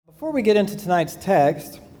Before we get into tonight's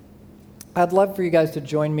text, I'd love for you guys to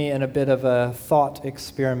join me in a bit of a thought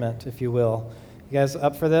experiment, if you will. You guys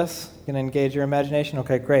up for this? Going to engage your imagination?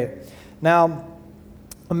 Okay, great. Now,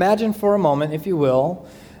 imagine for a moment, if you will,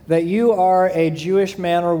 that you are a Jewish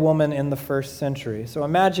man or woman in the first century. So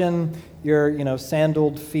imagine your,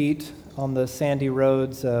 sandaled feet on the sandy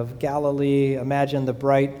roads of Galilee. Imagine the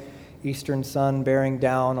bright eastern sun bearing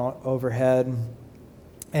down overhead.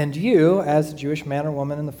 And you, as a Jewish man or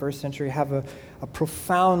woman in the first century, have a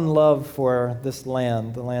profound love for this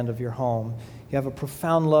land, the land of your home. You have a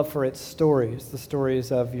profound love for its stories, the stories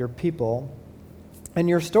of your people. And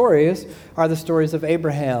your stories are the stories of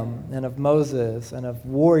Abraham and of Moses and of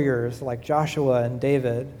warriors like Joshua and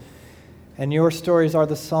David. And your stories are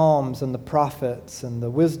the Psalms and the prophets and the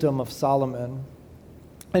wisdom of Solomon.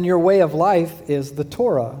 And your way of life is the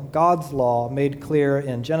Torah, God's law, made clear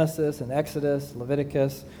in Genesis and Exodus,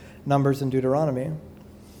 Leviticus, Numbers, and Deuteronomy.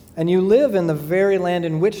 And you live in the very land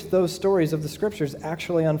in which those stories of the Scriptures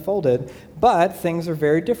actually unfolded, but things are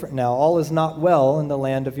very different now. All is not well in the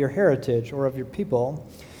land of your heritage or of your people.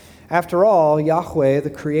 After all, Yahweh, the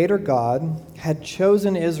Creator God, had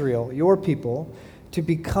chosen Israel, your people, to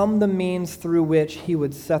become the means through which He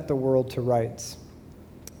would set the world to rights.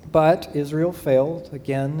 But Israel failed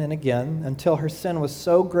again and again until her sin was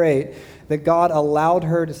so great that God allowed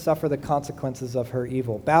her to suffer the consequences of her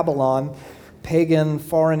evil. Babylon, pagan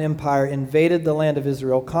foreign empire, invaded the land of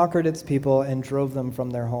Israel, conquered its people, and drove them from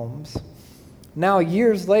their homes. Now,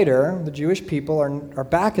 years later, the Jewish people are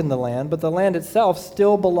back in the land, but the land itself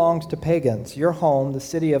still belongs to pagans. Your home, the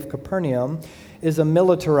city of Capernaum, is a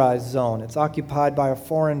militarized zone. It's occupied by a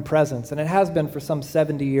foreign presence, and it has been for some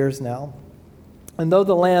 70 years now. And though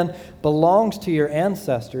the land belongs to your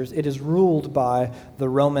ancestors, it is ruled by the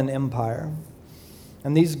Roman Empire.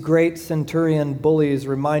 And these great centurion bullies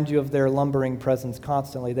remind you of their lumbering presence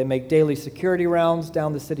constantly. They make daily security rounds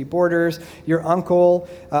down the city borders. Your uncle,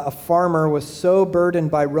 a farmer, was so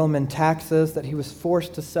burdened by Roman taxes that he was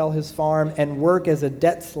forced to sell his farm and work as a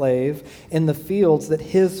debt slave in the fields that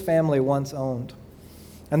his family once owned.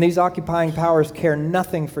 And these occupying powers care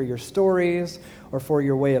nothing for your stories or for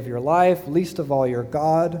your way of your life, least of all your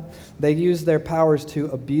God. They use their powers to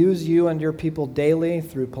abuse you and your people daily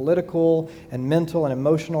through political and mental and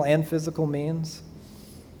emotional and physical means.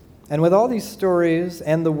 And with all these stories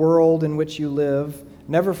and the world in which you live,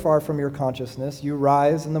 never far from your consciousness, you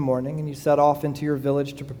rise in the morning and you set off into your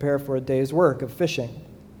village to prepare for a day's work of fishing.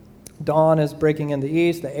 Dawn is breaking in the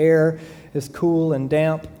east, the air is cool and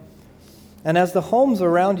damp. And as the homes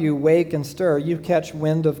around you wake and stir, you catch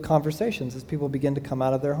wind of conversations as people begin to come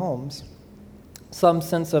out of their homes. Some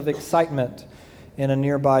sense of excitement in a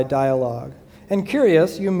nearby dialogue. And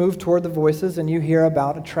curious, you move toward the voices and you hear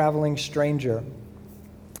about a traveling stranger.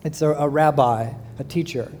 It's a rabbi, a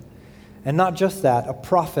teacher. And not just that, a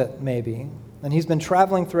prophet maybe. And he's been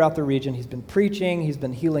traveling throughout the region. He's been preaching, he's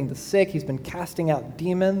been healing the sick, he's been casting out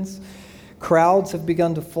demons. Crowds have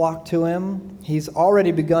begun to flock to him. He's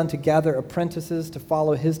already begun to gather apprentices to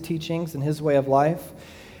follow his teachings and his way of life.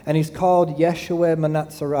 And he's called Yeshua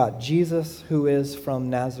Menatzarat, Jesus who is from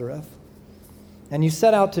Nazareth. And you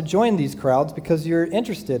set out to join these crowds because you're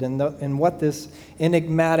interested in what this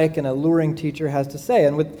enigmatic and alluring teacher has to say.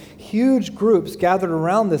 And with huge groups gathered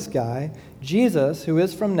around this guy, Jesus, who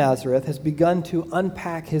is from Nazareth, has begun to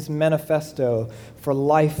unpack his manifesto for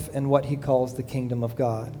life in what he calls the kingdom of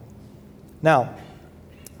God. Now,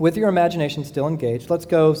 with your imagination still engaged, let's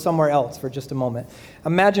go somewhere else for just a moment.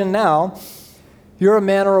 Imagine now you're a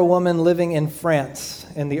man or a woman living in France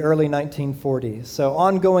in the early 1940s. So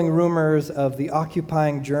ongoing rumors of the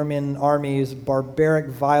occupying German army's barbaric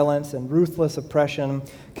violence and ruthless oppression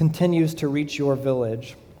continues to reach your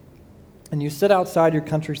village. And you sit outside your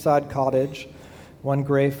countryside cottage one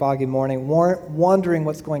gray, foggy morning, wondering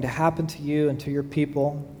what's going to happen to you and to your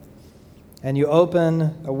people. And you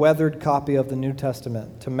open a weathered copy of the New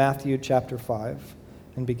Testament to Matthew chapter 5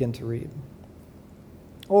 and begin to read.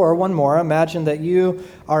 Or one more, imagine that you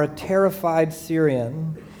are a terrified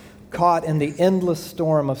Syrian caught in the endless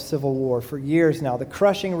storm of civil war for years now, the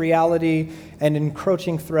crushing reality and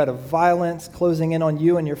encroaching threat of violence closing in on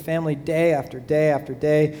you and your family day after day after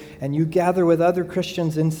day, and you gather with other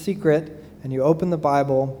Christians in secret and you open the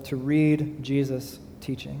Bible to read Jesus'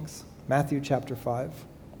 teachings. Matthew chapter 5.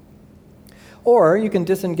 Or you can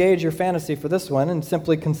disengage your fantasy for this one and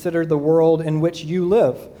simply consider the world in which you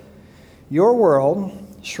live. Your world,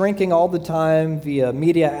 shrinking all the time via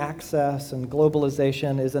media access and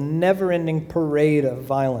globalization, is a never-ending parade of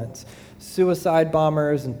violence. Suicide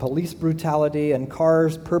bombers and police brutality and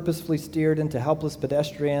cars purposefully steered into helpless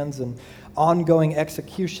pedestrians and ongoing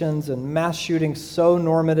executions and mass shootings so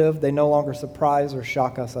normative they no longer surprise or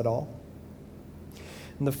shock us at all.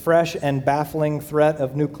 In the fresh and baffling threat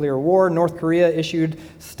of nuclear war, North Korea issued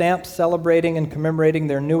stamps celebrating and commemorating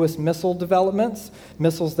their newest missile developments,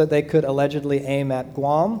 missiles that they could allegedly aim at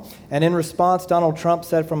Guam. And in response, Donald Trump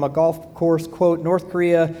said from a golf course, quote, "North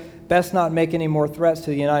Korea best not make any more threats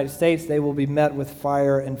to the United States. They will be met with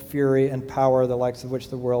fire and fury and power, the likes of which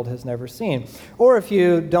the world has never seen." Or if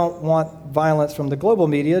you don't want violence from the global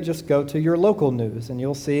media, just go to your local news and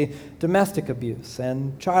you'll see domestic abuse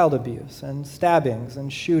and child abuse and stabbings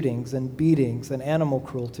and shootings and beatings and animal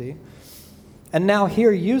cruelty. And now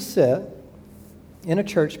here you sit in a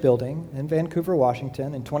church building in Vancouver,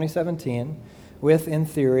 Washington in 2017 with, in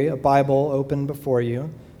theory, a Bible open before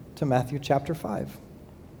you to Matthew chapter 5.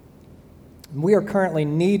 We are currently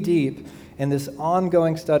knee-deep in this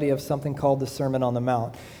ongoing study of something called the Sermon on the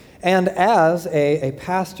Mount. And as a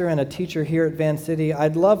pastor and a teacher here at Van City,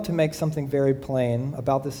 I'd love to make something very plain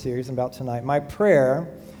about this series and about tonight. My prayer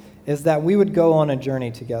is that we would go on a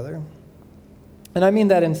journey together. And I mean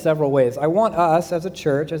that in several ways. I want us as a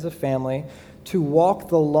church, as a family, to walk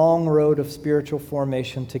the long road of spiritual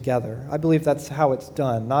formation together. I believe that's how it's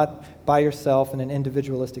done, not by yourself in an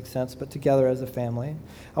individualistic sense, but together as a family.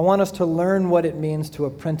 I want us to learn what it means to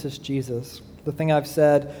apprentice Jesus, the thing I've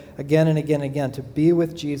said again and again and again, to be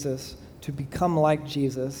with Jesus, to become like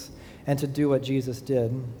Jesus, and to do what Jesus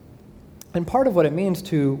did. And part of what it means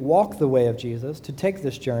to walk the way of Jesus, to take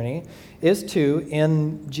this journey, is to,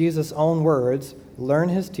 in Jesus' own words, learn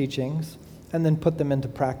his teachings and then put them into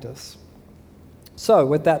practice. So,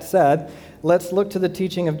 with that said, let's look to the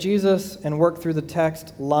teaching of Jesus and work through the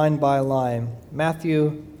text line by line.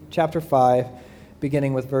 Matthew chapter 5,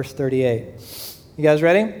 beginning with verse 38. You guys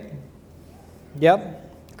ready?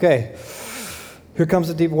 Yep? Okay. Here comes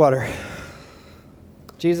the deep water.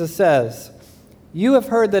 Jesus says, "You have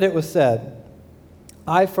heard that it was said,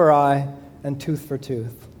 'Eye for eye and tooth for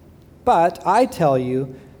tooth.' But I tell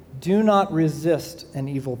you, do not resist an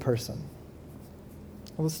evil person."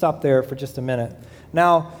 We'll stop there for just a minute.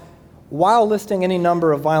 Now, while listing any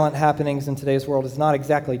number of violent happenings in today's world is not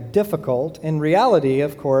exactly difficult, in reality,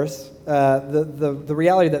 of course, the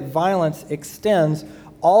reality that violence extends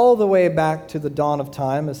all the way back to the dawn of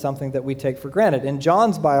time is something that we take for granted. In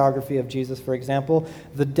John's biography of Jesus, for example,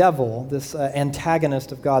 the devil, this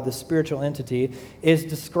antagonist of God, the spiritual entity, is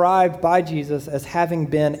described by Jesus as having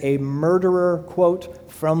been a murderer, quote,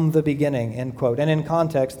 "from the beginning," end quote. And in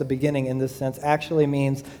context, the beginning in this sense actually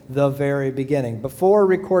means the very beginning. Before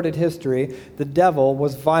recorded history, the devil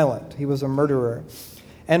was violent. He was a murderer.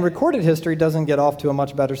 And recorded history doesn't get off to a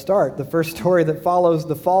much better start. The first story that follows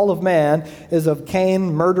the fall of man is of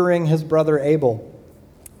Cain murdering his brother Abel.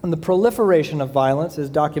 And the proliferation of violence is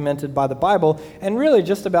documented by the Bible and really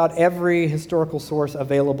just about every historical source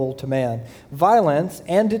available to man. Violence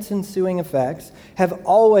and its ensuing effects have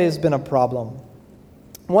always been a problem.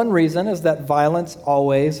 One reason is that violence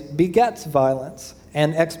always begets violence,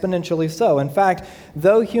 and exponentially so. In fact,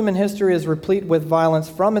 though human history is replete with violence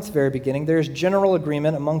from its very beginning, there is general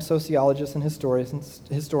agreement among sociologists and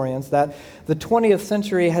historians that the 20th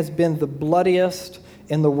century has been the bloodiest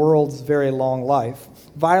in the world's very long life.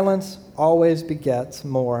 Violence always begets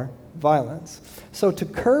more violence. So to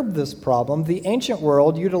curb this problem, the ancient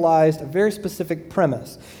world utilized a very specific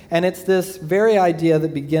premise, and it's this very idea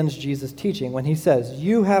that begins Jesus' teaching when he says,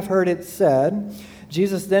 "You have heard it said."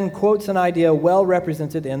 Jesus then quotes an idea well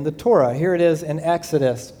represented in the Torah. Here it is in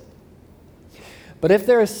Exodus. "But if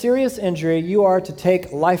there is serious injury, you are to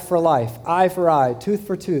take life for life, eye for eye, tooth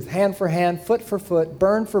for tooth, hand for hand, foot for foot,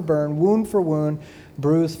 burn for burn, wound for wound,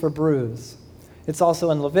 bruise for bruise." It's also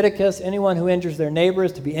in Leviticus, anyone who injures their neighbor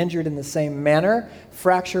is to be injured in the same manner,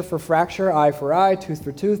 fracture for fracture, eye for eye, tooth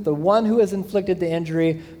for tooth. The one who has inflicted the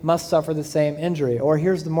injury must suffer the same injury. Or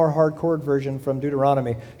here's the more hardcore version from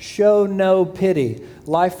Deuteronomy. "Show no pity,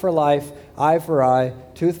 life for life, eye for eye,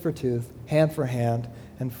 tooth for tooth, hand for hand,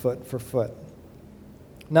 and foot for foot."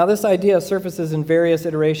 Now, this idea surfaces in various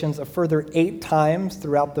iterations a further 8 times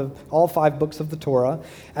throughout all 5 books of the Torah,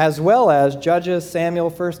 as well as Judges, Samuel,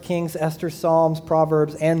 1 Kings, Esther, Psalms,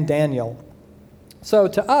 Proverbs, and Daniel. So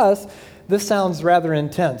to us, this sounds rather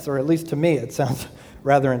intense, or at least to me it sounds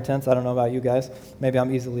rather intense. I don't know about you guys. Maybe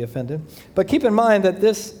I'm easily offended. But keep in mind that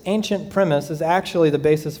this ancient premise is actually the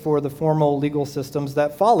basis for the formal legal systems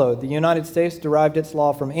that followed. The United States derived its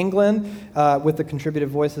law from England with the contributive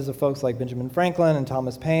voices of folks like Benjamin Franklin and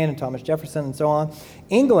Thomas Paine and Thomas Jefferson and so on.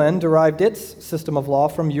 England derived its system of law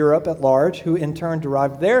from Europe at large, who in turn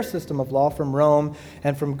derived their system of law from Rome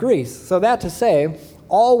and from Greece. So that to say,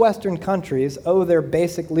 All Western countries owe their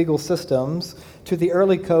basic legal systems to the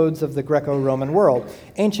early codes of the Greco-Roman world.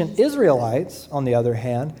 Ancient Israelites, on the other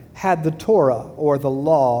hand, had the Torah, or the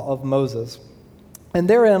law of Moses. And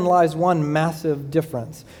therein lies one massive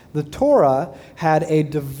difference. The Torah had a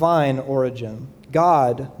divine origin.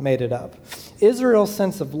 God made it up. Israel's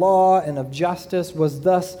sense of law and of justice was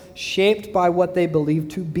thus shaped by what they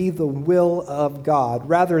believed to be the will of God,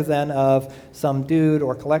 rather than of some dude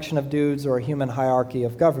or collection of dudes or a human hierarchy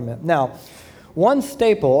of government. Now, one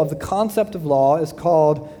staple of the concept of law is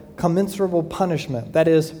called commensurable punishment. That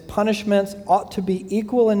is, punishments ought to be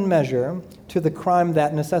equal in measure to the crime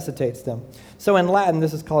that necessitates them. So in Latin,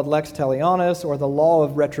 this is called lex talionis, or the law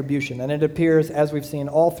of retribution, and it appears, as we've seen,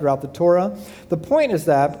 all throughout the Torah. The point is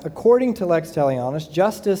that, according to lex talionis,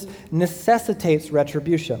 justice necessitates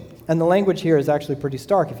retribution. And the language here is actually pretty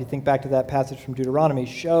stark. If you think back to that passage from Deuteronomy,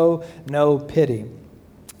 show no pity.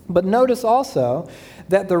 But notice also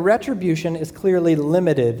that the retribution is clearly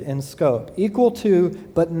limited in scope, equal to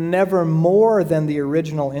but never more than the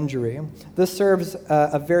original injury. This serves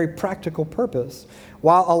a very practical purpose.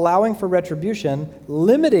 While allowing for retribution,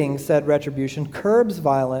 limiting said retribution curbs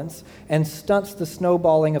violence and stunts the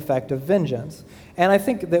snowballing effect of vengeance. And I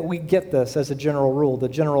think that we get this as a general rule. The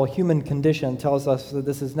general human condition tells us that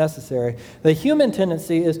this is necessary. The human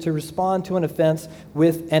tendency is to respond to an offense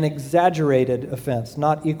with an exaggerated offense,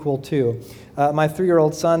 not equal to. My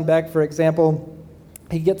 3-year-old son, Beck, for example,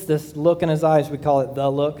 he gets this look in his eyes, we call it the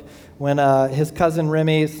look, when his cousin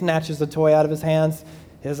Remy snatches a toy out of his hands.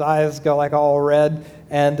 His eyes go like all red,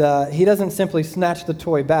 and he doesn't simply snatch the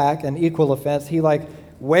toy back, an equal offense. He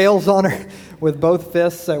wails on her with both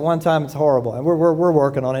fists at one time. It's horrible, and we're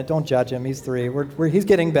working on it. Don't judge him. He's 3. He's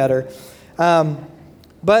getting better.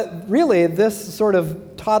 But really, this sort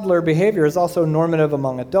of toddler behavior is also normative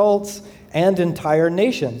among adults and entire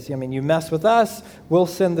nations. I mean, you mess with us, we'll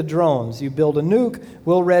send the drones. You build a nuke,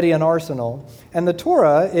 we'll ready an arsenal. And the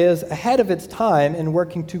Torah is ahead of its time in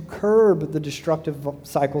working to curb the destructive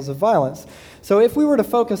cycles of violence. So if we were to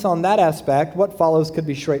focus on that aspect, what follows could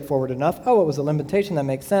be straightforward enough. Oh, it was a limitation, that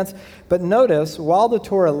makes sense. But notice, while the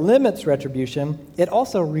Torah limits retribution, it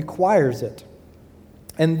also requires it.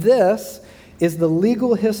 And this is the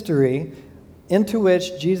legal history into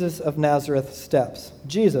which Jesus of Nazareth steps.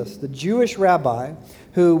 Jesus, the Jewish rabbi,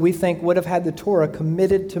 who we think would have had the Torah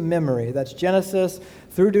committed to memory. That's Genesis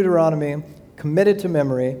through Deuteronomy, committed to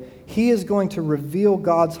memory. He is going to reveal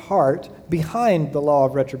God's heart behind the law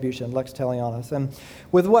of retribution, lex talionis. And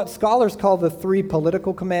with what scholars call the 3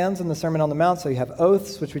 political commands in the Sermon on the Mount, so you have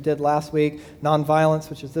oaths, which we did last week, nonviolence,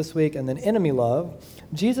 which is this week, and then enemy love,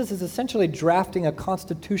 Jesus is essentially drafting a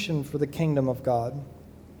constitution for the kingdom of God.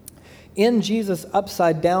 In Jesus'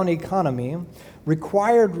 upside-down economy,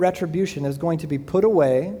 required retribution is going to be put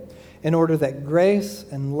away in order that grace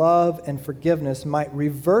and love and forgiveness might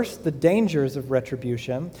reverse the dangers of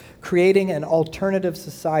retribution, creating an alternative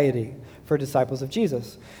society for disciples of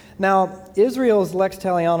Jesus. Now, Israel's lex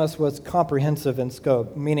talionis was comprehensive in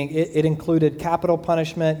scope, meaning it included capital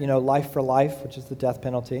punishment, life for life, which is the death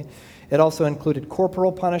penalty. It also included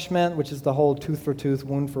corporal punishment, which is the whole tooth for tooth,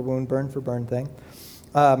 wound for wound, burn for burn thing.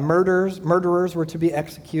 Murderers were to be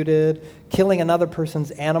executed. Killing another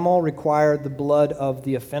person's animal required the blood of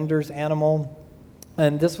the offender's animal.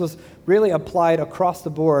 And this was really applied across the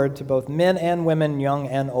board to both men and women, young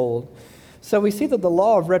and old. So we see that the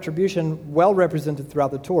law of retribution, well represented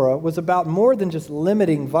throughout the Torah, was about more than just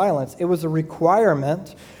limiting violence. It was a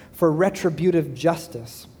requirement for retributive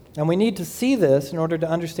justice. And we need to see this in order to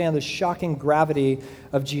understand the shocking gravity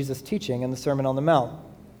of Jesus' teaching in the Sermon on the Mount.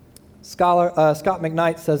 Scott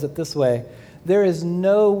McKnight says it this way: there is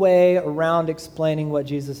no way around explaining what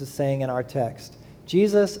Jesus is saying in our text.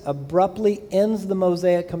 Jesus abruptly ends the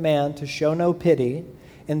Mosaic command to show no pity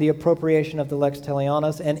in the appropriation of the lex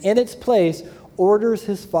talionis, and in its place orders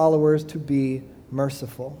his followers to be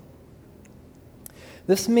merciful.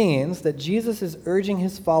 This means that Jesus is urging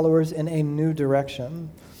his followers in a new direction.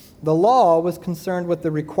 The law was concerned with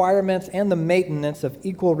the requirements and the maintenance of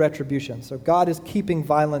equal retribution. So God is keeping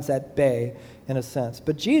violence at bay, in a sense.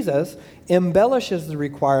 But Jesus embellishes the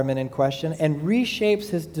requirement in question and reshapes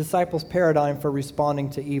his disciples' paradigm for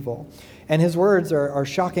responding to evil. And his words are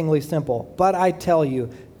shockingly simple. But I tell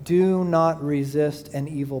you, do not resist an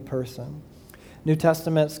evil person. New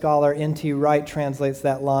Testament scholar N.T. Wright translates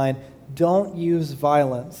that line, don't use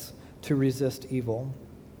violence to resist evil.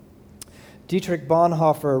 Dietrich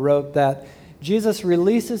Bonhoeffer wrote that Jesus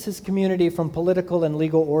releases his community from political and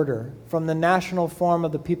legal order, from the national form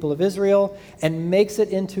of the people of Israel, and makes it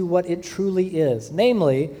into what it truly is,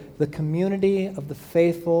 namely, the community of the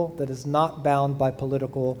faithful that is not bound by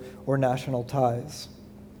political or national ties.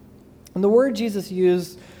 And the word Jesus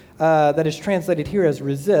used that is translated here as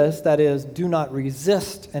resist, that is, do not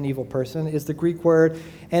resist an evil person, is the Greek word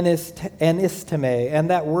anisteme. And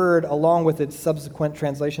that word, along with its subsequent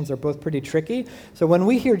translations, are both pretty tricky. So when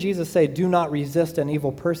we hear Jesus say, do not resist an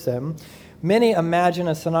evil person, many imagine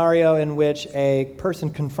a scenario in which a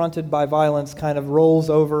person confronted by violence kind of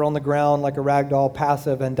rolls over on the ground like a rag doll,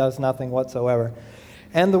 passive, and does nothing whatsoever.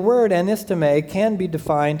 And the word anisteme can be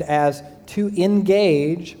defined as to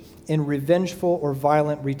engage in revengeful or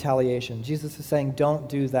violent retaliation. Jesus is saying, don't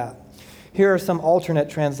do that. Here are some alternate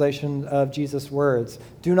translations of Jesus' words.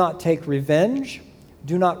 Do not take revenge.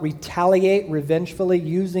 Do not retaliate revengefully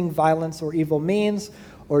using violence or evil means,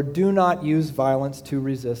 or do not use violence to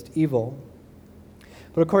resist evil.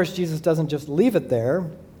 But of course, Jesus doesn't just leave it there.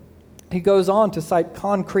 He goes on to cite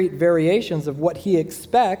concrete variations of what he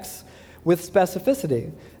expects with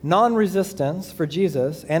specificity. Non-resistance for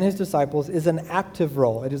Jesus and his disciples is an active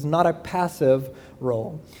role. It is not a passive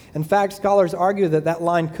role. In fact, scholars argue that that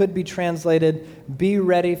line could be translated, be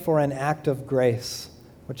ready for an act of grace,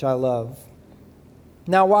 which I love.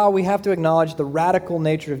 Now, while we have to acknowledge the radical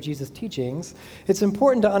nature of Jesus' teachings, it's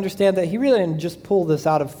important to understand that he really didn't just pull this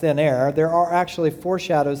out of thin air. There are actually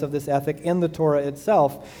foreshadows of this ethic in the Torah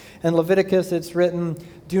itself. In Leviticus, it's written,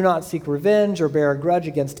 do not seek revenge or bear a grudge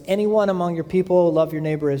against anyone among your people. Love your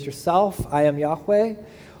neighbor as yourself. I am Yahweh.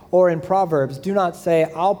 Or in Proverbs, do not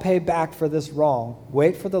say, I'll pay back for this wrong.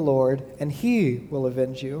 Wait for the Lord, and he will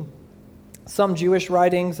avenge you. Some Jewish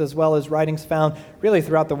writings, as well as writings found really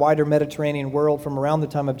throughout the wider Mediterranean world from around the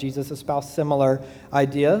time of Jesus, espouse similar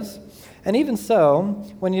ideas. And even so,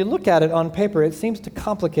 when you look at it on paper, it seems to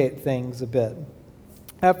complicate things a bit.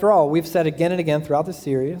 After all, we've said again and again throughout the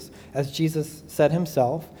series, as Jesus said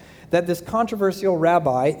himself, that this controversial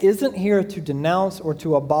rabbi isn't here to denounce or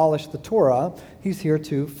to abolish the Torah. He's here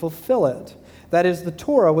to fulfill it. That is, the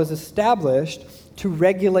Torah was established to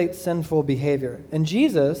regulate sinful behavior. And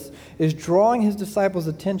Jesus is drawing his disciples'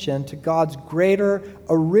 attention to God's greater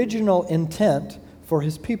original intent for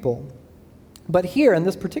his people. But here in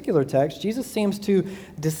this particular text, Jesus seems to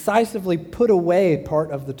decisively put away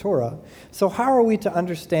part of the Torah. So how are we to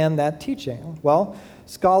understand that teaching? Well,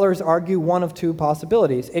 scholars argue one of two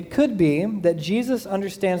possibilities. It could be that Jesus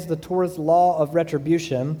understands the Torah's law of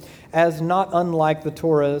retribution as not unlike the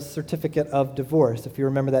Torah's certificate of divorce, if you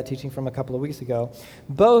remember that teaching from a couple of weeks ago.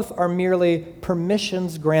 Both are merely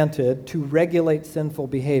permissions granted to regulate sinful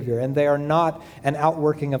behavior, and they are not an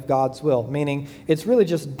outworking of God's will, meaning it's really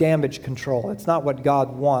just damage control. It's not what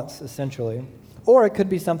God wants, essentially. Or it could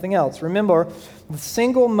be something else. Remember, the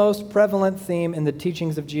single most prevalent theme in the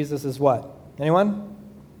teachings of Jesus is what? Anyone?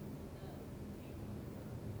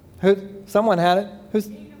 Someone had it?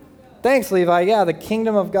 Thanks, Levi. Yeah, the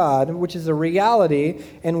kingdom of God, which is a reality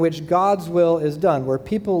in which God's will is done, where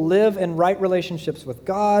people live in right relationships with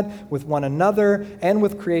God, with one another, and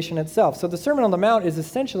with creation itself. So the Sermon on the Mount is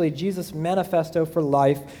essentially Jesus' manifesto for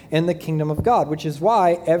life in the kingdom of God, which is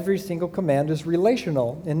why every single command is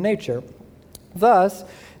relational in nature. Thus,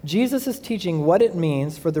 Jesus is teaching what it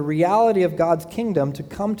means for the reality of God's kingdom to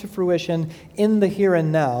come to fruition in the here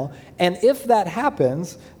and now. And if that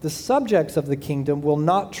happens, the subjects of the kingdom will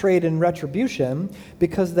not trade in retribution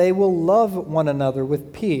because they will love one another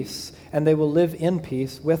with peace, and they will live in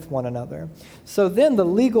peace with one another. So then the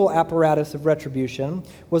legal apparatus of retribution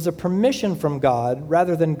was a permission from God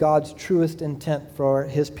rather than God's truest intent for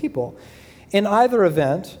his people. In either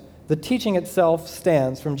event, the teaching itself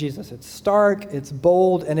stands from Jesus. It's stark, it's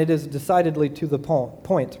bold, and it is decidedly to the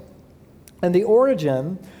point. And the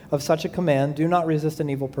origin of such a command, do not resist an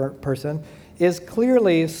evil person, is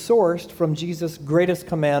clearly sourced from Jesus' greatest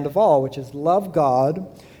command of all, which is love God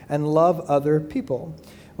and love other people.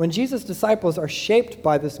 When Jesus' disciples are shaped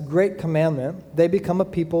by this great commandment, they become a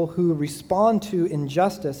people who respond to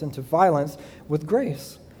injustice and to violence with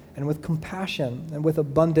grace and with compassion and with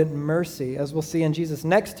abundant mercy. As we'll see in Jesus'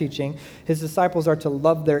 next teaching, his disciples are to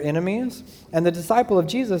love their enemies, and the disciple of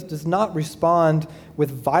Jesus does not respond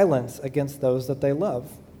with violence against those that they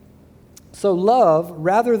love. So love,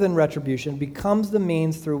 rather than retribution, becomes the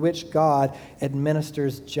means through which God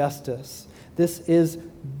administers justice. This is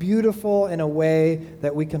beautiful in a way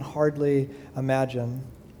that we can hardly imagine.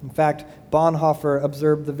 In fact, Bonhoeffer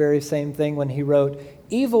observed the very same thing when he wrote,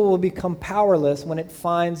 "Evil will become powerless when it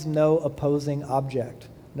finds no opposing object,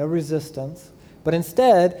 no resistance, but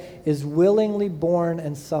instead is willingly born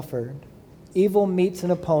and suffered. Evil meets an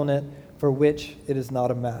opponent for which it is not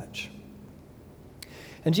a match."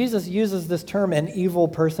 And Jesus uses this term, an evil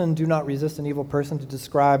person, do not resist an evil person, to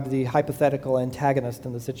describe the hypothetical antagonist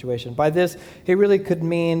in the situation. By this, he really could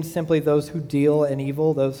mean simply those who deal in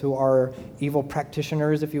evil, those who are evil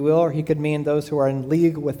practitioners, if you will, or he could mean those who are in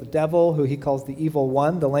league with the devil, who he calls the evil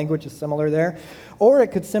one. The language is similar there. Or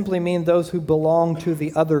it could simply mean those who belong to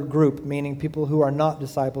the other group, meaning people who are not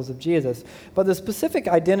disciples of Jesus. But the specific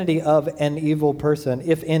identity of an evil person,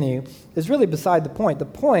 if any, is really beside the point. The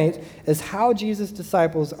point is how Jesus'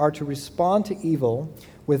 disciples are to respond to evil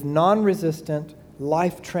with non-resistant,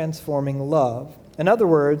 life-transforming love. In other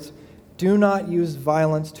words, do not use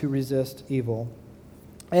violence to resist evil.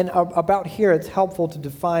 And about here, it's helpful to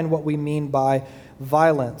define what we mean by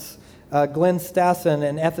violence. Glenn Stassen,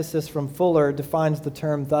 an ethicist from Fuller, defines the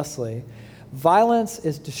term thusly: violence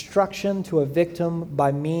is destruction to a victim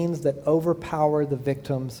by means that overpower the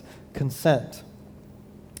victim's consent.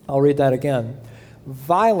 I'll read that again.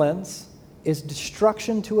 Violence is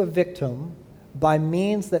destruction to a victim by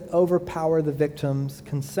means that overpower the victim's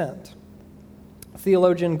consent.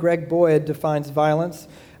 Theologian Greg Boyd defines violence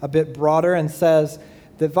a bit broader and says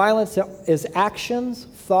that violence is actions,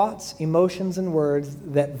 thoughts, emotions, and words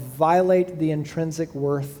that violate the intrinsic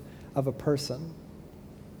worth of a person.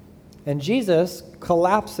 And Jesus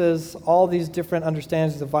collapses all these different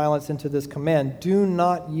understandings of violence into this command: do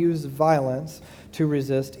not use violence to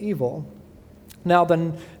resist evil. Now,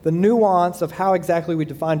 the nuance of how exactly we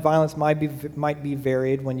define violence might be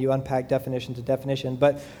varied when you unpack definition to definition,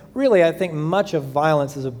 but really I think much of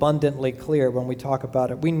violence is abundantly clear when we talk about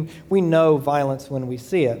it. We know violence when we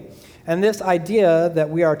see it. And this idea that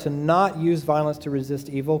we are to not use violence to resist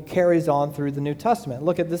evil carries on through the New Testament.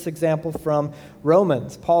 Look at this example from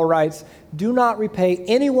Romans. Paul writes, "Do not repay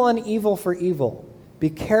anyone evil for evil. Be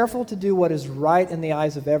careful to do what is right in the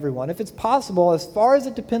eyes of everyone. If it's possible, as far as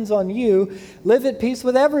it depends on you, live at peace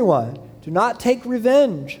with everyone. Do not take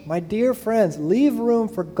revenge. My dear friends, leave room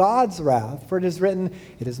for God's wrath, for it is written,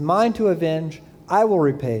 'It is mine to avenge, I will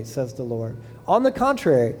repay,' says the Lord. On the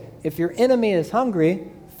contrary, if your enemy is hungry,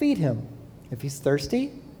 feed him. If he's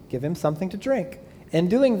thirsty, give him something to drink. In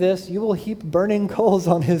doing this, you will heap burning coals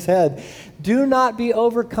on his head. Do not be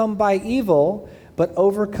overcome by evil, but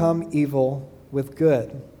overcome evil with good."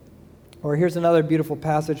 Or here's another beautiful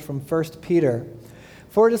passage from 1 Peter.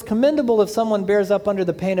 "For it is commendable if someone bears up under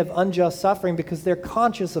the pain of unjust suffering because they're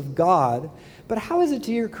conscious of God. But how is it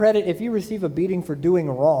to your credit if you receive a beating for doing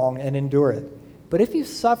wrong and endure it? But if you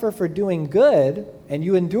suffer for doing good and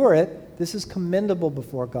you endure it, this is commendable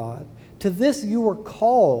before God. To this you were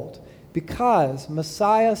called, because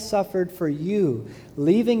Messiah suffered for you,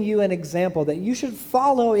 leaving you an example that you should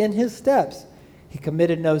follow in his steps. He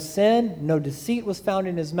committed no sin, no deceit was found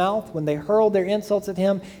in his mouth. When they hurled their insults at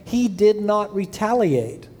him, he did not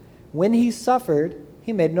retaliate. When he suffered,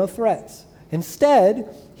 he made no threats.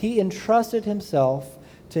 Instead, he entrusted himself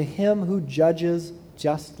to him who judges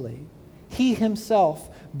justly. He himself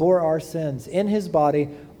bore our sins in his body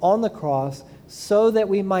on the cross so that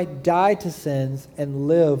we might die to sins and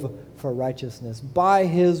live for righteousness. By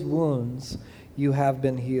his wounds you have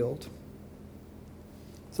been healed."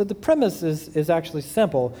 So the premise is actually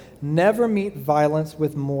simple. Never meet violence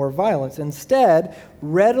with more violence. Instead,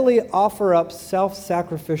 readily offer up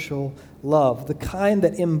self-sacrificial love, the kind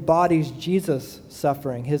that embodies Jesus'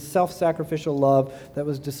 suffering, his self-sacrificial love that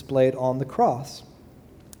was displayed on the cross.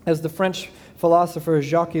 As the French philosopher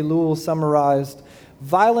Jacques Ellul summarized,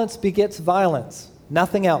 "Violence begets violence,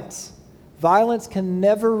 nothing else. Violence can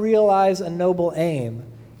never realize a noble aim.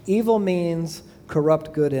 Evil means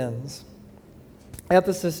corrupt good ends."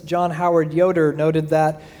 Ethicist John Howard Yoder noted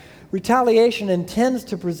that retaliation intends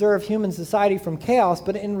to preserve human society from chaos,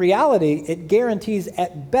 but in reality, it guarantees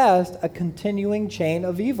at best a continuing chain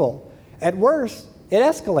of evil. At worst, it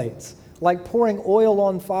escalates, like pouring oil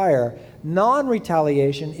on fire.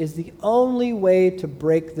 Non-retaliation is the only way to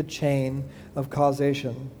break the chain of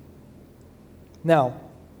causation. Now,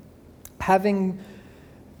 having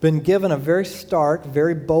been given a very stark,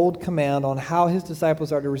 very bold command on how his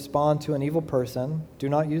disciples are to respond to an evil person, do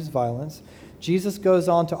not use violence, Jesus goes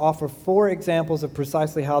on to offer 4 examples of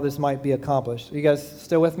precisely how this might be accomplished. Are you guys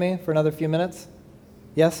still with me for another few minutes?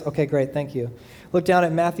 Yes? Okay, great. Thank you. Look down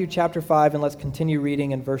at Matthew chapter 5, and let's continue reading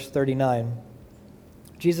in verse 39.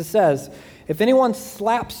 Jesus says, "If anyone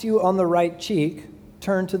slaps you on the right cheek,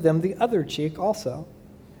 turn to them the other cheek also.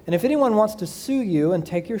 And if anyone wants to sue you and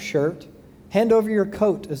take your shirt, hand over your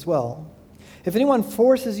coat as well. If anyone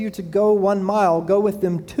forces you to go 1 mile, go with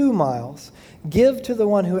them 2 miles. Give to the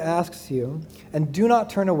one who asks you, and do not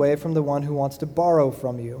turn away from the one who wants to borrow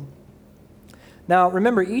from you. Now,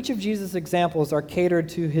 remember, each of Jesus' examples are catered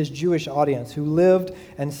to his Jewish audience who lived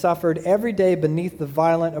and suffered every day beneath the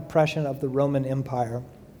violent oppression of the Roman Empire.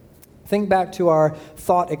 Think back to our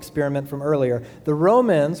thought experiment from earlier. The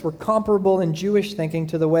Romans were comparable in Jewish thinking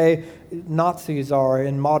to the way Nazis are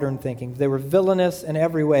in modern thinking. They were villainous in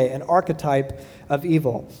every way, an archetype of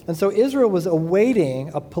evil. And so Israel was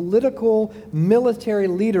awaiting a political, military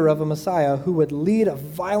leader of a Messiah who would lead a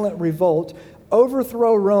violent revolt,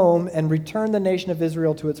 overthrow Rome, and return the nation of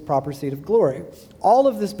Israel to its proper seat of glory. All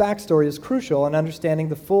of this backstory is crucial in understanding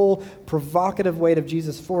the full provocative weight of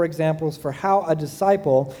Jesus' 4 examples for how a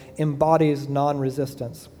disciple embodies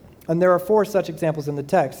non-resistance. And there are 4 such examples in the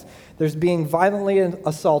text. There's being violently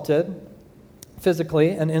assaulted,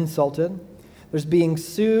 physically, and insulted. There's being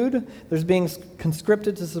sued. There's being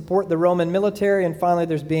conscripted to support the Roman military. And finally,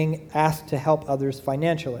 there's being asked to help others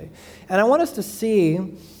financially. And I want us to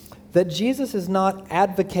see that Jesus is not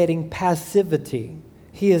advocating passivity.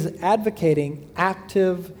 He is advocating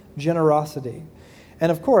active generosity. And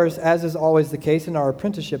of course, as is always the case in our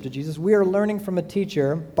apprenticeship to Jesus, we are learning from a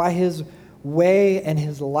teacher by his way and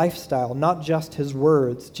his lifestyle, not just his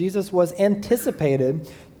words. Jesus was anticipated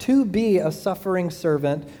to be a suffering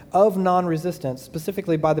servant of non-resistance,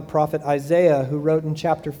 specifically by the prophet Isaiah, who wrote in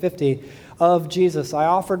chapter 50 of Jesus, "I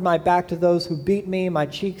offered my back to those who beat me, my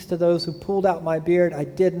cheeks to those who pulled out my beard. I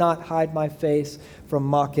did not hide my face from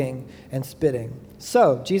mocking and spitting."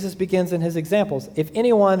 So, Jesus begins in his examples. If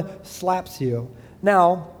anyone slaps you.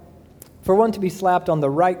 Now, for one to be slapped on the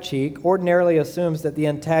right cheek ordinarily assumes that the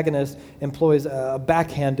antagonist employs a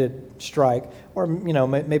backhanded strike, or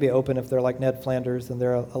maybe open if they're like Ned Flanders and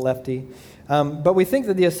they're a lefty. But we think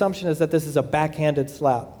that the assumption is that this is a backhanded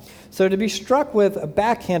slap. So to be struck with a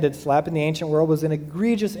backhanded slap in the ancient world was an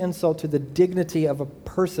egregious insult to the dignity of a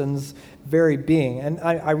person's very being. And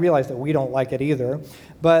I realize that we don't like it either,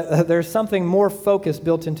 but there's something more focused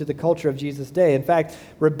built into the culture of Jesus' day. In fact,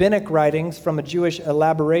 rabbinic writings from a Jewish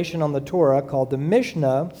elaboration on the Torah called the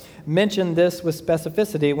Mishnah mention this with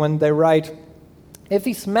specificity when they write, if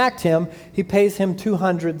he smacked him, he pays him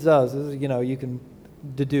 200 zuz. You can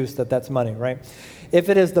deduce that that's money, right? If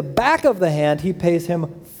it is the back of the hand, he pays him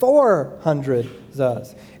 400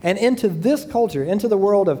 zuz. And into this culture, into the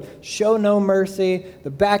world of show no mercy, the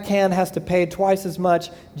backhand has to pay twice as much,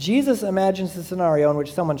 Jesus imagines a scenario in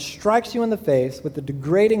which someone strikes you in the face with a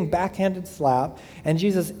degrading backhanded slap, and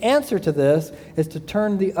Jesus' answer to this is to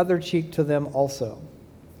turn the other cheek to them also.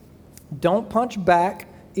 Don't punch back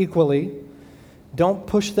equally. Don't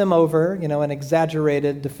push them over, an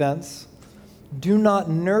exaggerated defense. Do not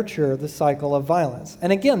nurture the cycle of violence.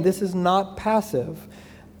 And again, this is not passive.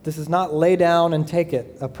 This is not lay down and take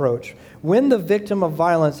it approach. When the victim of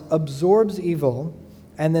violence absorbs evil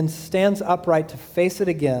and then stands upright to face it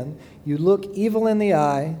again, you look evil in the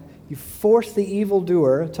eye, you force the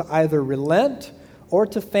evildoer to either relent or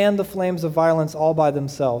to fan the flames of violence all by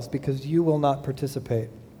themselves because you will not participate.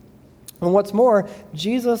 And what's more,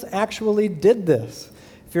 Jesus actually did this.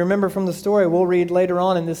 If you remember from the story we'll read later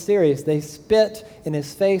on in this series, they spit in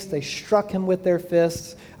his face, they struck him with their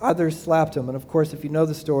fists, others slapped him. And of course, if you know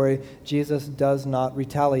the story, Jesus does not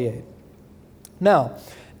retaliate. Now,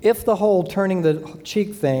 if the whole turning the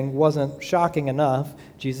cheek thing wasn't shocking enough,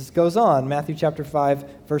 Jesus goes on. Matthew chapter 5,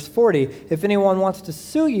 verse 40. If anyone wants to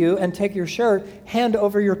sue you and take your shirt, hand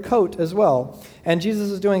over your coat as well. And Jesus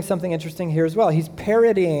is doing something interesting here as well. He's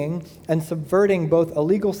parodying and subverting both a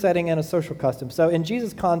legal setting and a social custom. So in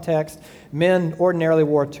Jesus' context, men ordinarily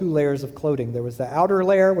wore 2 layers of clothing. There was the outer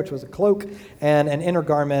layer, which was a cloak, and an inner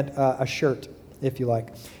garment, a shirt, if you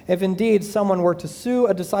like. If indeed someone were to sue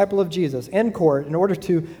a disciple of Jesus in court in order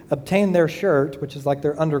to obtain their shirt, which is like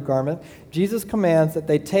their undergarment, Jesus commands that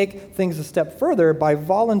they take things a step further by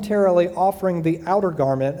voluntarily offering the outer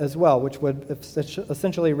garment as well, which would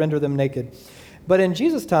essentially render them naked. But in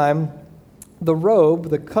Jesus' time, the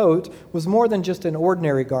robe, the coat, was more than just an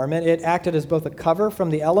ordinary garment. It acted as both a cover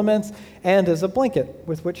from the elements and as a blanket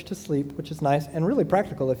with which to sleep, which is nice and really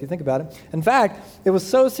practical if you think about it. In fact, it was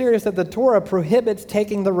so serious that the Torah prohibits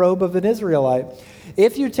taking the robe of an Israelite.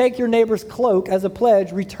 If you take your neighbor's cloak as a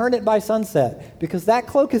pledge, return it by sunset, because that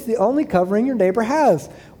cloak is the only covering your neighbor has.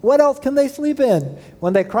 What else can they sleep in?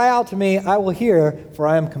 When they cry out to me, I will hear, for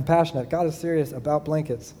I am compassionate. God is serious about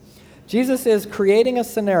blankets. Jesus is creating a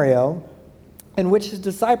scenario in which his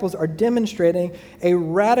disciples are demonstrating a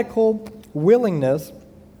radical willingness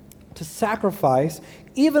to sacrifice,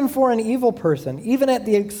 even for an evil person, even at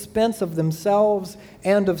the expense of themselves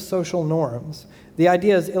and of social norms. The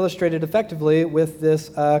idea is illustrated effectively with this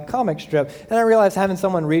comic strip. And I realize having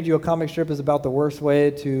someone read you a comic strip is about the worst way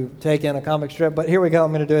to take in a comic strip, but here we go,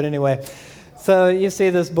 I'm going to do it anyway. So you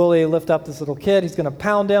see this bully lift up this little kid. He's going to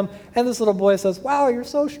pound him. And this little boy says, wow, you're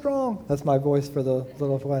so strong. That's my voice for the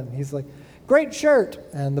little one. He's like, great shirt.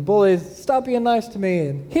 And the bully, stop being nice to me.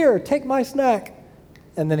 And here, take my snack.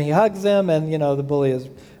 And then he hugs him. And, the bully is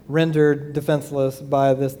rendered defenseless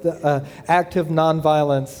by this active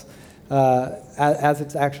nonviolence as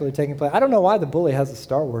it's actually taking place. I don't know why the bully has a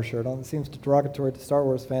Star Wars shirt on. It seems derogatory to Star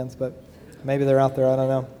Wars fans, but maybe they're out there. I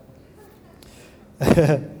don't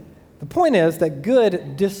know. The point is that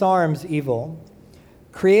good disarms evil.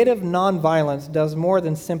 Creative nonviolence does more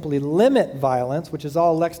than simply limit violence, which is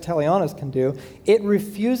all Lex Talionis can do. It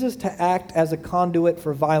refuses to act as a conduit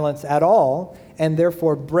for violence at all, and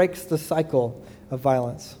therefore breaks the cycle of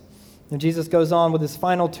violence. And Jesus goes on with his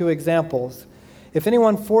final two examples. If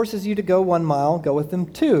anyone forces you to go 1 mile, go with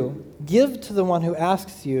them 2. Give to the one who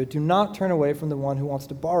asks you. Do not turn away from the one who wants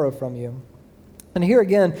to borrow from you. And here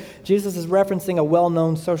again, Jesus is referencing a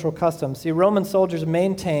well-known social custom. See, Roman soldiers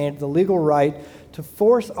maintained the legal right to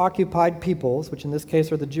force occupied peoples, which in this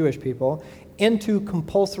case are the Jewish people, into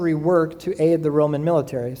compulsory work to aid the Roman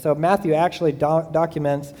military. So Matthew actually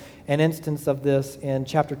documents an instance of this in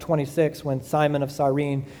chapter 26 when Simon of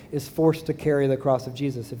Cyrene is forced to carry the cross of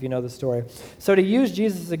Jesus, if you know the story. So to use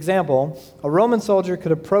Jesus' example, a Roman soldier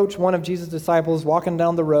could approach one of Jesus' disciples walking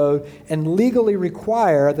down the road and legally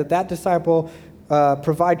require that disciple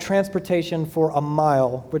provide transportation for 1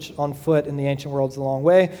 mile, which on foot in the ancient world is a long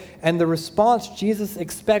way. And the response Jesus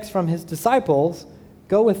expects from his disciples,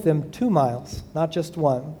 go with them 2 miles, not just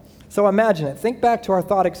 1. So imagine it. Think back to our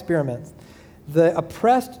thought experiment. The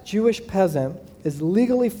oppressed Jewish peasant is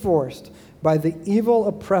legally forced by the evil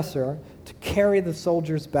oppressor to carry the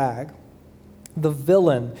soldier's bag. The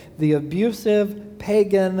villain, the abusive,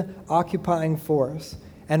 pagan, occupying force.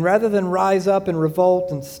 And rather than rise up and revolt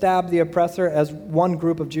and stab the oppressor, as one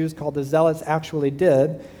group of Jews called the Zealots actually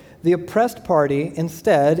did, the oppressed party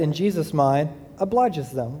instead, in Jesus' mind,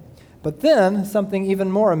 obliges them. But then something even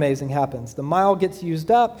more amazing happens. The mile gets used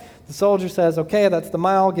up. The soldier says, okay, that's the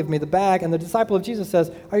mile, give me the bag. And the disciple of Jesus says,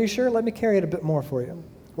 are you sure? Let me carry it a bit more for you.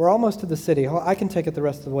 We're almost to the city. I can take it the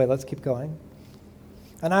rest of the way. Let's keep going.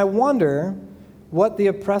 And I wonder what the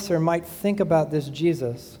oppressor might think about this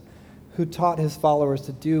Jesus who taught his followers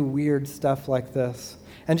to do weird stuff like this.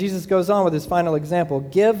 And Jesus goes on with his final example.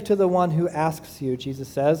 Give to the one who asks you, Jesus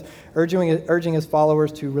says, urging his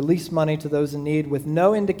followers to release money to those in need with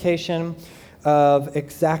no indication of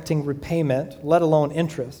exacting repayment, let alone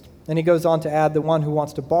interest. And he goes on to add the one who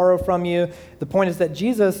wants to borrow from you. The point is that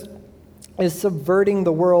Jesus is subverting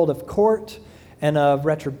the world of court and of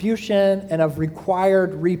retribution, and of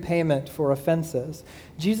required repayment for offenses.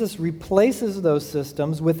 Jesus replaces those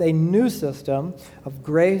systems with a new system of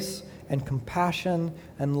grace and compassion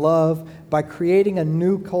and love by creating a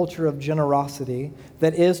new culture of generosity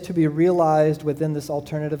that is to be realized within this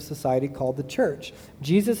alternative society called the church.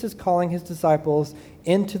 Jesus is calling his disciples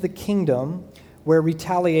into the kingdom where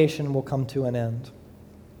retaliation will come to an end.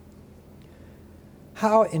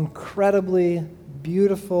 How incredibly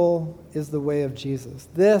beautiful is the way of Jesus.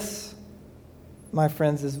 This, my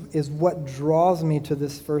friends, is what draws me to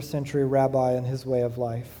this first century rabbi and his way of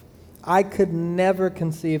life. I could never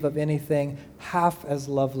conceive of anything half as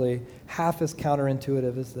lovely, half as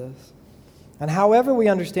counterintuitive as this. And however we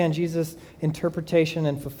understand Jesus' interpretation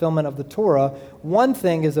and fulfillment of the Torah, one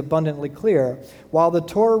thing is abundantly clear. While the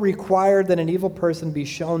Torah required that an evil person be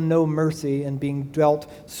shown no mercy and being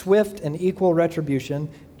dealt swift and equal retribution,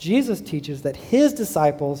 Jesus teaches that his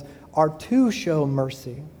disciples are to show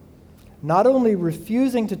mercy, not only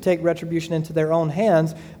refusing to take retribution into their own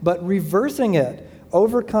hands, but reversing it,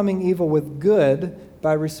 overcoming evil with good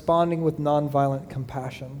by responding with nonviolent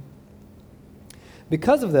compassion.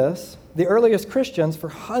 Because of this, the earliest Christians for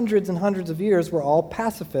hundreds and hundreds of years were all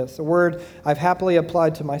pacifists, a word I've happily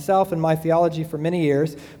applied to myself and my theology for many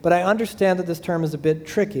years, but I understand that this term is a bit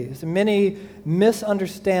tricky. So many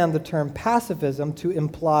misunderstand the term pacifism to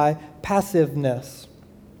imply passiveness.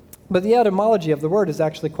 But the etymology of the word is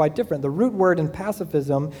actually quite different. The root word in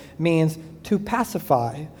pacifism means to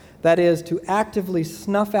pacify, that is, to actively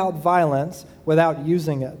snuff out violence without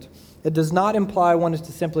using it. It does not imply one is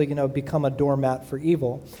to simply, become a doormat for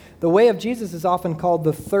evil. The way of Jesus is often called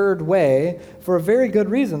the third way for a very good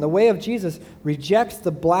reason. The way of Jesus rejects the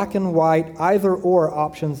black and white either-or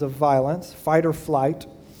options of violence, fight or flight,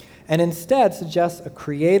 and instead suggests a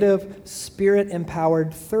creative,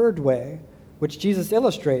 spirit-empowered third way, which Jesus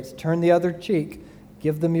illustrates. Turn the other cheek.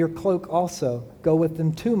 Give them your cloak also. Go with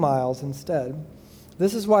them 2 miles instead.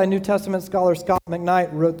 This is why New Testament scholar Scott McKnight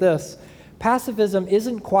wrote this: pacifism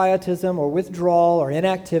isn't quietism or withdrawal or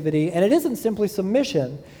inactivity, and it isn't simply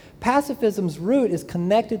submission. Pacifism's root is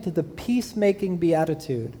connected to the peacemaking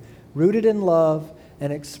beatitude, rooted in love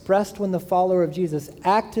and expressed when the follower of Jesus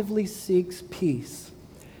actively seeks peace.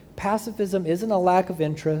 Pacifism isn't a lack of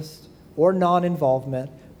interest or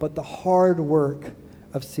non-involvement, but the hard work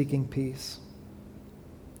of seeking peace.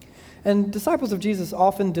 And disciples of Jesus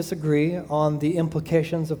often disagree on the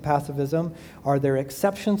implications of pacifism. Are there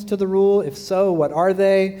exceptions to the rule? If so, what are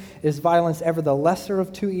they? Is violence ever the lesser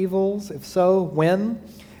of two evils? If so, when?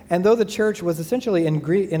 And though the church was essentially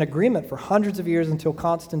in agreement for hundreds of years until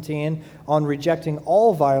Constantine on rejecting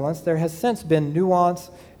all violence, there has since been nuance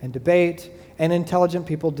and debate, and intelligent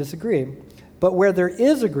people disagree. But where there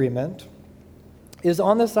is agreement is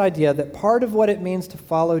on this idea that part of what it means to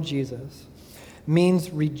follow Jesus means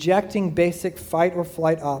rejecting basic fight or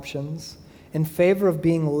flight options in favor of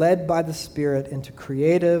being led by the Spirit into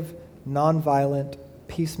creative, nonviolent,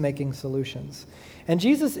 peacemaking solutions. And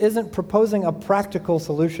Jesus isn't proposing a practical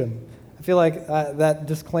solution. I feel like that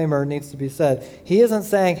disclaimer needs to be said. He isn't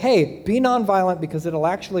saying, hey, be nonviolent because it'll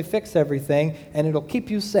actually fix everything and it'll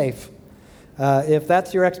keep you safe. If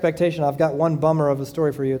that's your expectation, I've got one bummer of a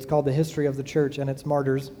story for you. It's called The History of the Church and Its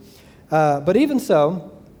Martyrs. But even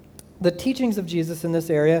so, the teachings of Jesus in this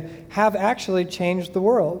area have actually changed the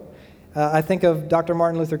world. I think of Dr.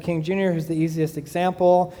 Martin Luther King Jr., who's the easiest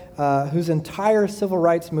example, whose entire civil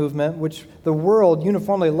rights movement, which the world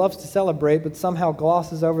uniformly loves to celebrate, but somehow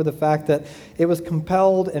glosses over the fact that it was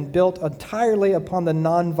compelled and built entirely upon the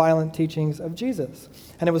nonviolent teachings of Jesus.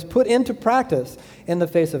 And it was put into practice in the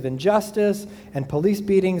face of injustice and police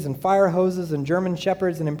beatings and fire hoses and German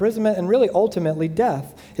shepherds and imprisonment and really ultimately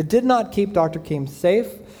death. It did not keep Dr. King safe,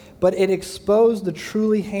 but it exposed the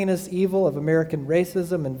truly heinous evil of American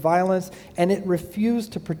racism and violence, and it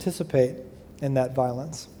refused to participate in that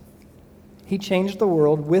violence. He changed the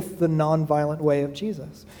world with the nonviolent way of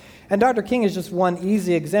Jesus. And Dr. King is just one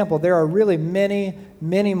easy example. There are really many,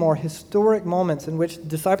 many more historic moments in which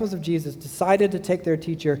disciples of Jesus decided to take their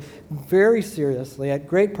teacher very seriously at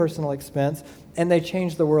great personal expense, and they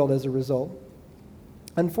changed the world as a result.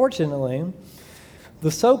 Unfortunately, the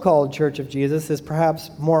so-called Church of Jesus is perhaps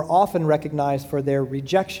more often recognized for their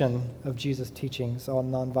rejection of Jesus' teachings on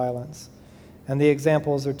nonviolence. And the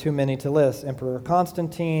examples are too many to list. Emperor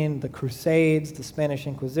Constantine, the Crusades, the Spanish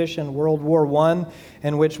Inquisition, World War I,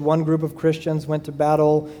 in which one group of Christians went to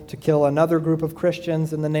battle to kill another group of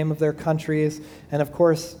Christians in the name of their countries, and of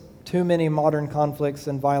course, too many modern conflicts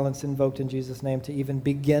and violence invoked in Jesus' name to even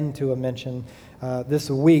begin to mention. This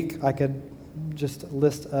week, I could just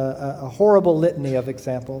list a horrible litany of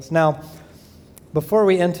examples. Now, before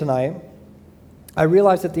we end tonight, I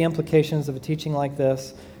realize that the implications of a teaching like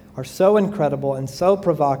this are so incredible and so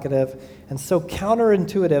provocative and so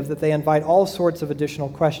counterintuitive that they invite all sorts of additional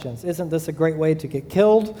questions. Isn't this a great way to get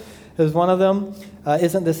killed? Is one of them.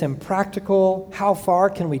 Isn't this impractical? How far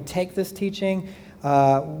can we take this teaching?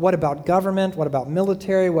 What about government? What about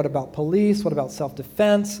military? What about police? What about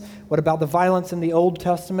self-defense? What about the violence in the Old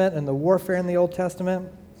Testament and the warfare in the Old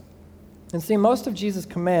Testament? And see, most of Jesus'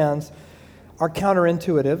 commands are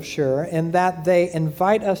counterintuitive, sure, in that they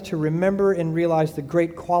invite us to remember and realize the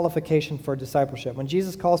great qualification for discipleship. When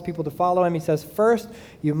Jesus calls people to follow him, he says, first,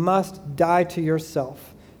 you must die to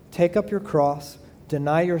yourself. Take up your cross,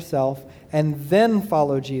 deny yourself, and then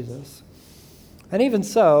follow Jesus. And even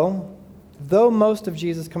so, though most of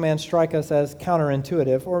Jesus' commands strike us as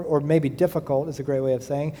counterintuitive, or maybe difficult is a great way of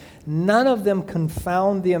saying, none of them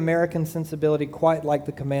confound the American sensibility quite like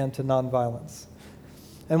the command to nonviolence.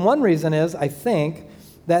 And one reason is, I think,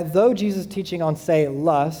 that though Jesus' teaching on, say,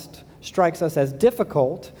 lust strikes us as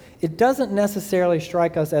difficult, it doesn't necessarily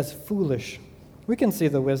strike us as foolish. We can see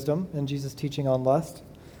the wisdom in Jesus' teaching on lust.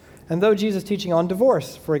 And though Jesus' teaching on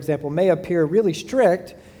divorce, for example, may appear really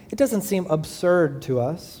strict, it doesn't seem absurd to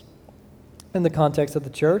us. In the context of the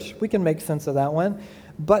church, we can make sense of that one.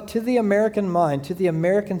 But to the American mind, to the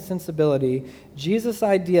American sensibility, Jesus'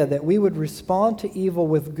 idea that we would respond to evil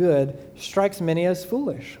with good strikes many as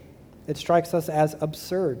foolish. It strikes us as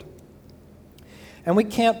absurd. And we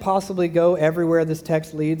can't possibly go everywhere this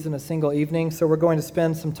text leads in a single evening, so we're going to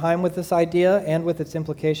spend some time with this idea and with its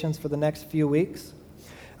implications for the next few weeks.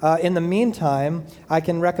 In the meantime, I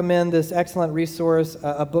can recommend this excellent resource,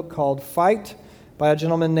 a book called Fight by a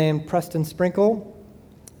gentleman named Preston Sprinkle,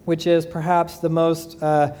 which is perhaps the most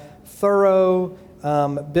thorough,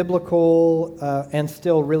 biblical, and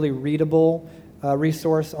still really readable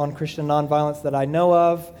resource on Christian nonviolence that I know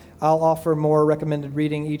of. I'll offer more recommended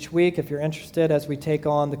reading each week if you're interested as we take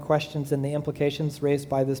on the questions and the implications raised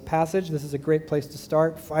by this passage. This is a great place to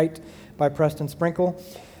start, Fight by Preston Sprinkle.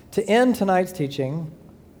 To end tonight's teaching,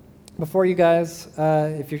 before you guys,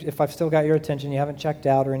 if I've still got your attention, you haven't checked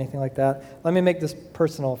out or anything like that, let me make this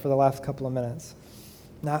personal for the last couple of minutes.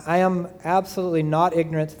 Now, I am absolutely not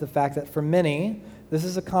ignorant to the fact that for many, this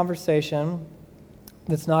is a conversation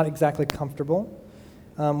that's not exactly comfortable.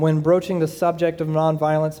 When broaching the subject of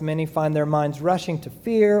nonviolence, many find their minds rushing to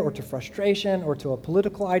fear or to frustration or to a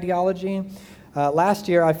political ideology. Last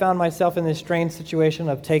year, I found myself in this strange situation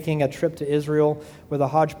of taking a trip to Israel with a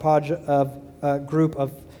hodgepodge of a group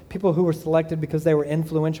of people who were selected because they were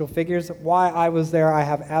influential figures. Why I was there, I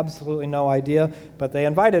have absolutely no idea, but they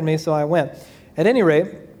invited me, so I went. At any rate,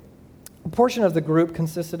 a portion of the group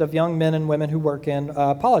consisted of young men and women who work in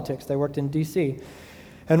politics. They worked in D.C.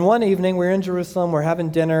 And one evening, we're in Jerusalem, we're having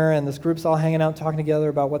dinner, and this group's all hanging out, talking together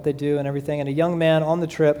about what they do and everything. And a young man on the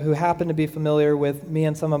trip who happened to be familiar with me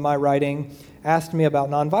and some of my writing asked me about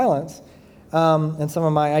nonviolence and some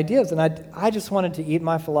of my ideas. And I just wanted to eat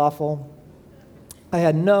my falafel. I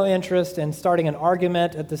had no interest in starting an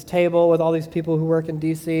argument at this table with all these people who work in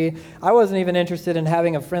D.C. I wasn't even interested in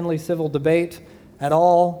having a friendly civil debate at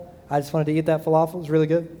all. I just wanted to eat that falafel. It was really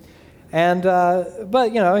good. And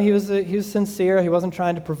but he was sincere. He wasn't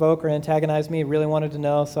trying to provoke or antagonize me. He really wanted to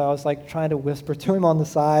know. So I was like trying to whisper to him on the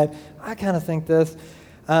side, I kind of think this.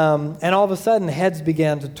 And all of a sudden, heads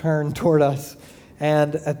began to turn toward us.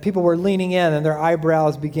 And people were leaning in, and their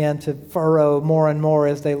eyebrows began to furrow more and more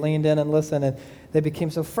as they leaned in and listened. And they became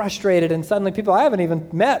so frustrated. And suddenly, people I haven't even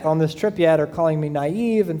met on this trip yet are calling me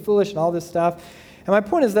naive and foolish and all this stuff. And my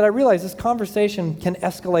point is that I realize this conversation can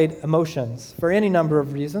escalate emotions for any number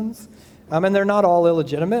of reasons. And they're not all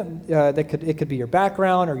illegitimate. It could be your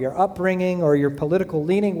background or your upbringing or your political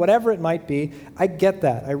leaning, whatever it might be. I get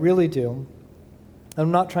that. I really do.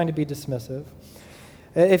 I'm not trying to be dismissive.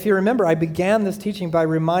 If you remember, I began this teaching by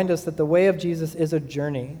reminding us that the way of Jesus is a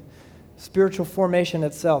journey. Spiritual formation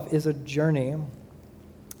itself is a journey.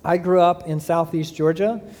 I grew up in Southeast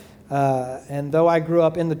Georgia, and though I grew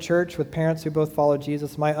up in the church with parents who both followed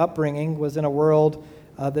Jesus, my upbringing was in a world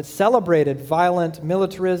that celebrated violent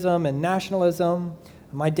militarism and nationalism.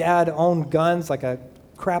 My dad owned guns, like a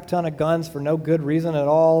crap ton of guns for no good reason at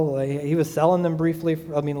all. He was selling them briefly,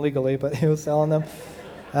 legally, but he was selling them.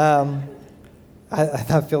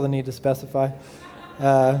 I feel the need to specify.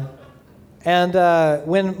 And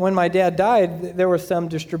when my dad died, there was some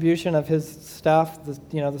distribution of his stuff,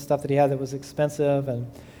 the stuff that he had that was expensive, and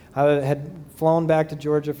I had flown back to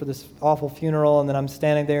Georgia for this awful funeral, and then I'm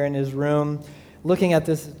standing there in his room looking at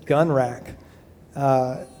this gun rack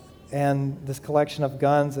and this collection of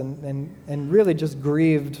guns and really just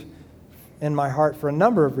grieved in my heart for a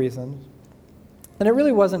number of reasons. And it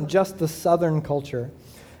really wasn't just the Southern culture.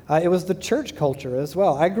 It was the church culture as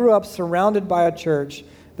well. I grew up surrounded by a church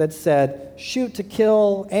that said, shoot to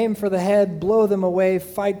kill, aim for the head, blow them away,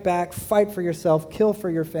 fight back, fight for yourself, kill for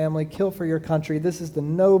your family, kill for your country. This is the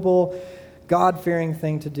noble, God-fearing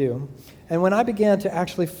thing to do. And when I began to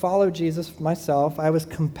actually follow Jesus myself, I was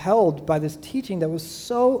compelled by this teaching that was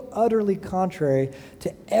so utterly contrary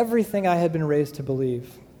to everything I had been raised to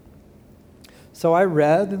believe. So I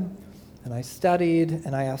read, and I studied,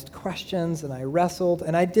 and I asked questions, and I wrestled,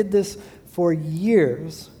 and I did this for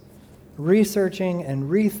years, researching and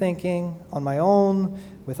rethinking on my own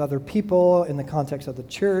with other people in the context of the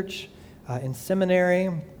church, in seminary.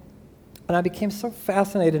 And I became so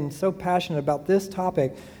fascinated and so passionate about this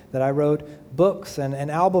topic that I wrote books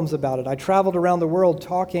and albums about it. I traveled around the world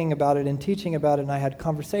talking about it and teaching about it, and I had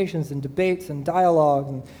conversations and debates and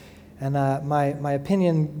dialogue, and my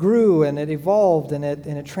opinion grew and it evolved and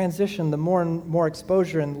it transitioned the more and more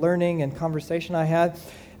exposure and learning and conversation I had.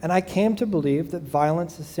 And I came to believe that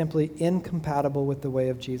violence is simply incompatible with the way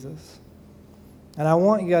of Jesus. And I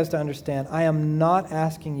want you guys to understand, I am not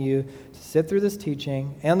asking you to sit through this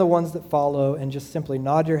teaching and the ones that follow and just simply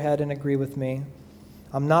nod your head and agree with me.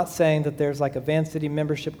 I'm not saying that there's like a Van City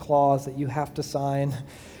membership clause that you have to sign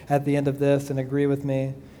at the end of this and agree with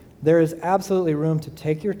me. There is absolutely room to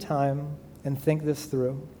take your time and think this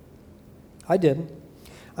through. I did.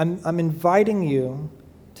 I'm inviting you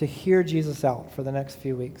to hear Jesus out for the next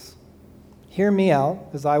few weeks. Hear me out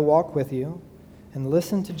as I walk with you and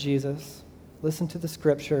listen to Jesus, listen to the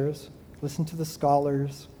scriptures, listen to the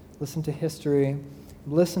scholars, listen to history,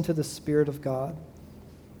 listen to the Spirit of God.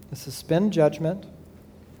 Suspend judgment.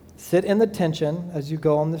 Sit in the tension as you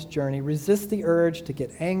go on this journey. Resist the urge to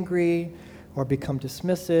get angry or become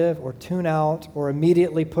dismissive or tune out or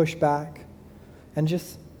immediately push back. And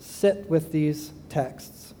just sit with these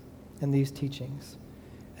texts and these teachings.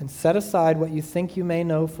 And set aside what you think you may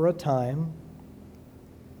know for a time,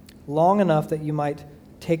 long enough that you might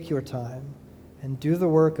take your time and do the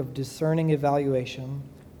work of discerning evaluation,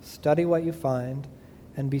 study what you find,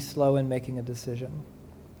 and be slow in making a decision.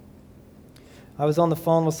 I was on the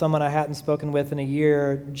phone with someone I hadn't spoken with in a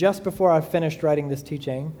year just before I finished writing this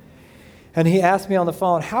teaching, and he asked me on the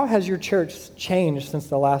phone, "How has your church changed since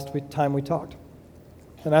the last time we talked?"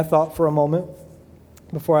 And I thought for a moment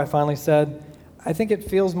before I finally said, "I think it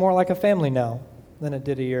feels more like a family now than it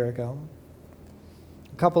did a year ago."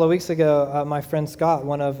 A couple of weeks ago, my friend Scott,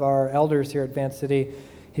 one of our elders here at Vance City,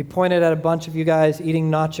 he pointed at a bunch of you guys eating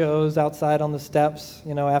nachos outside on the steps,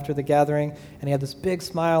 after the gathering, and he had this big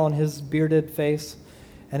smile on his bearded face,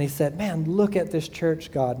 and he said, "Man, look at this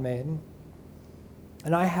church God made."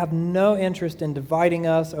 And I have no interest in dividing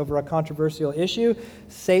us over a controversial issue.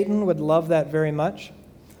 Satan would love that very much.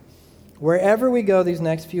 Wherever we go these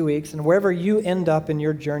next few weeks, and wherever you end up in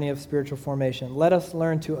your journey of spiritual formation, let us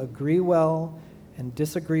learn to agree well and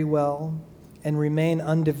disagree well and remain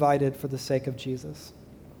undivided for the sake of Jesus.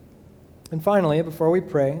 And finally, before we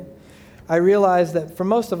pray, I realize that for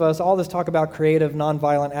most of us, all this talk about creative,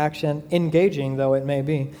 nonviolent action, engaging though it may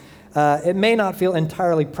be, it may not feel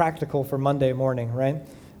entirely practical for Monday morning, right?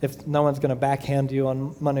 If no one's going to backhand you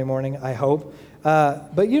on Monday morning, I hope.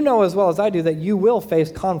 But you know as well as I do that you will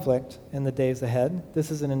face conflict in the days ahead.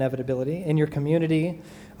 This is an inevitability. In your community,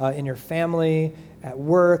 in your family, at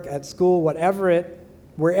work, at school, wherever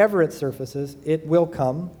it surfaces, it will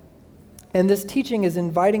come. And this teaching is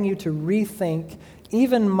inviting you to rethink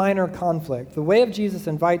even minor conflict. The way of Jesus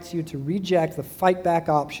invites you to reject the fight back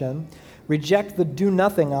option, reject the do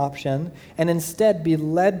nothing option, and instead be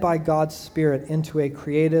led by God's Spirit into a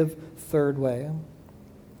creative third way.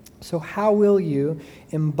 So how will you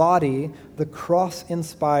embody the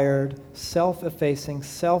cross-inspired, self-effacing,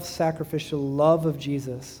 self-sacrificial love of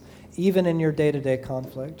Jesus, even in your day-to-day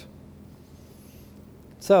conflict?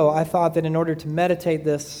 So I thought that in order to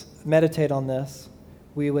meditate on this,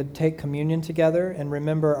 we would take communion together and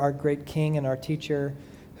remember our great King and our teacher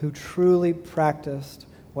who truly practiced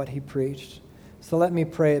what he preached. So let me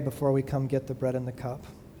pray before we come get the bread and the cup.